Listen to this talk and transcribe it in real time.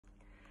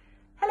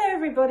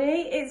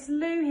everybody, it's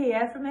Lou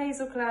here from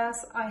Hazel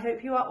Class. I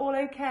hope you are all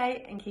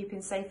okay and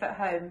keeping safe at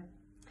home.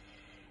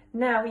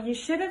 Now, you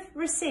should have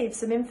received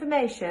some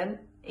information,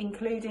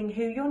 including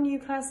who your new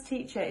class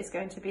teacher is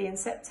going to be in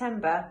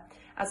September,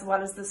 as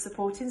well as the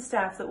supporting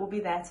staff that will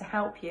be there to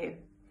help you.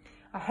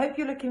 I hope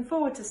you're looking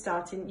forward to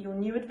starting your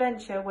new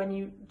adventure when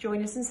you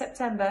join us in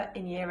September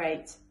in Year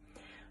 8.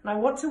 And I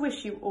want to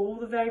wish you all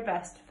the very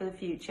best for the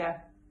future.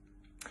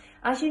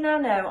 As you now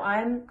know, I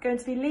am going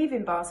to be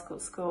leaving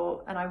Barscourt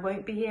School and I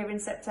won't be here in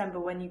September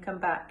when you come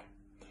back.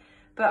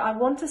 But I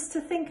want us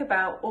to think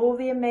about all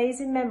the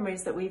amazing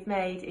memories that we've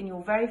made in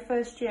your very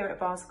first year at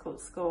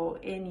Barscourt School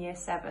in Year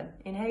 7,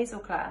 in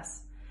Hazel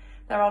Class.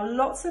 There are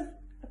lots of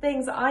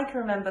things that I can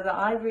remember that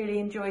I really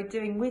enjoyed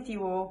doing with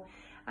you all,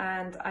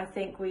 and I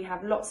think we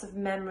have lots of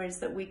memories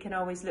that we can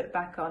always look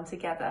back on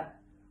together.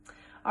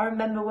 I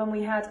remember when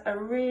we had a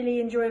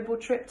really enjoyable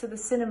trip to the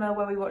cinema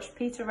where we watched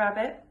Peter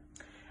Rabbit.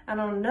 And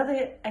on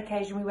another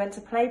occasion, we went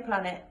to Play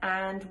Planet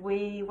and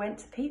we went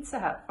to Pizza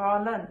Hut for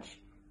our lunch.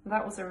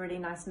 That was a really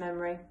nice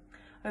memory.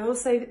 I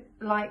also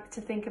like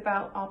to think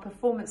about our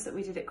performance that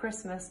we did at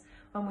Christmas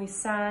when we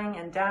sang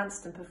and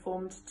danced and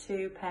performed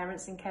to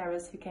parents and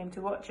carers who came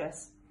to watch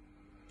us.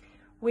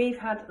 We've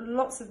had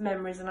lots of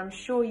memories and I'm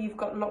sure you've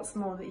got lots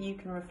more that you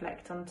can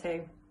reflect on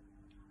too.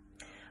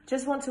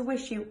 Just want to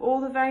wish you all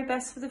the very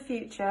best for the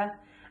future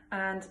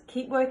and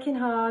keep working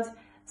hard,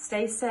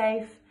 stay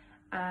safe,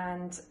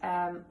 and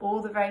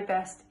all the very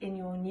best in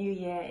your new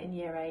year in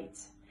Year 8.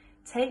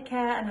 Take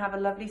care and have a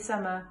lovely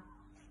summer.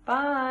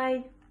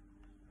 Bye.